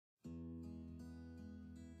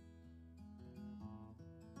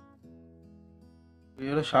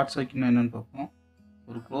இதோட ஷார்ட் சர்க்யூட்னா என்னென்னு பார்ப்போம்.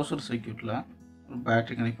 ஒரு க்ளோஸ்டு சர்க்யூட்டில் ஒரு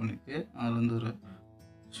பேட்டரி கனெக்ட் பண்ணியிருக்கு. அதுலேருந்து ஒரு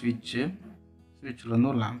ஸ்விட்ச்லேருந்து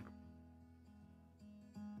ஒரு லேம்ப்.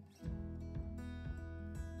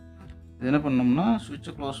 இது என்ன பண்ணோம்னா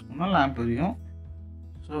ஸ்விட்சை க்ளோஸ் பண்ணால் லேம்ப் எரியும்.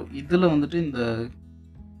 ஸோ இதில் வந்துட்டு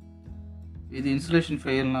இது இன்சுலேஷன்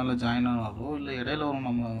ஃபெயில்னால ஜாயின் ஆனாலோ இல்லை இடையில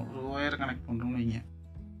நம்ம ஒரு ஒயரை கனெக்ட் பண்ணுறோம்னு வைங்க,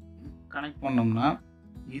 கனெக்ட் பண்ணோம்னா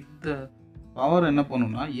இந்த பவர் என்ன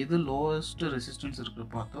பண்ணணும்னா எது லோவஸ்ட் ரெசிஸ்டன்ஸ் இருக்கிற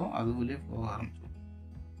பார்த்தோ அது வழியே போக ஆரம்பிச்சிடும்.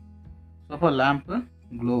 ஸோ அப்போ லேம்ப்பு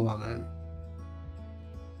க்ளோ ஆகாது.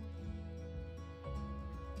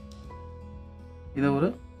 இதை ஒரு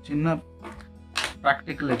சின்ன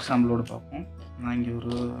ப்ராக்டிக்கல் எக்ஸாம்பிளோடு பார்ப்போம். நான் இங்கே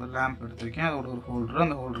ஒரு லேம்ப் எடுத்திருக்கேன். அதோட ஒரு ஹோல்டர்,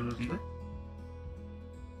 அந்த ஹோல்டர்லேருந்து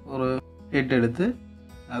ஒரு ஹெட் எடுத்து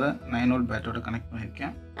அதை 9 வோல்ட் பேட்டரியோட கனெக்ட்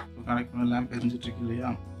பண்ணியிருக்கேன். கனெக்ட் பண்ண லேம்ப் எரிஞ்சிட்ருக்கு இல்லையா,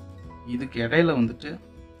 இதுக்கு இடையில வந்துட்டு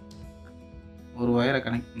ஒரு ஒயரை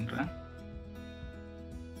கனெக்ட் பண்ணுறேன்.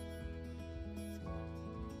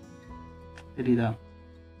 தெரியுதா?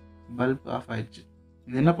 பல்ப் ஆஃப் ஆயிடுச்சு.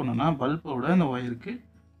 இது என்ன பண்ணுன்னா பல்போட இந்த ஒயருக்கு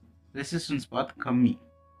ரெசிஸ்டன்ஸ் பார்த்து கம்மி,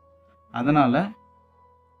 அதனால்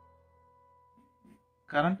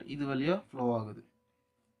கரண்ட் இது வழியாக ஃப்ளோ ஆகுது.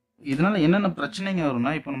 இதனால் என்னென்ன பிரச்சனைங்க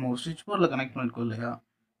வரும்னா, இப்போ நம்ம ஒரு சுவிட்ச் போர்டில் கனெக்ட் பண்ணியிருக்கோம் இல்லையா,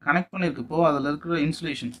 கனெக்ட் பண்ணியிருக்கப்போ அதில் இருக்கிற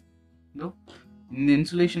இன்சுலேஷன், இந்த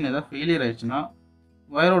இன்சுலேஷன் ஏதாவது ஃபெயிலியர் ஆயிடுச்சுன்னா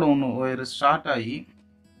ஒயரோட ஒயர் ஸ்டார்ட் ஆகி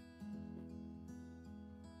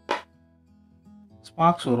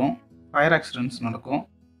ஸ்பார்க்ஸ் வரும், ஃபயர் ஆக்சிடென்ட்ஸ் நடக்கும்.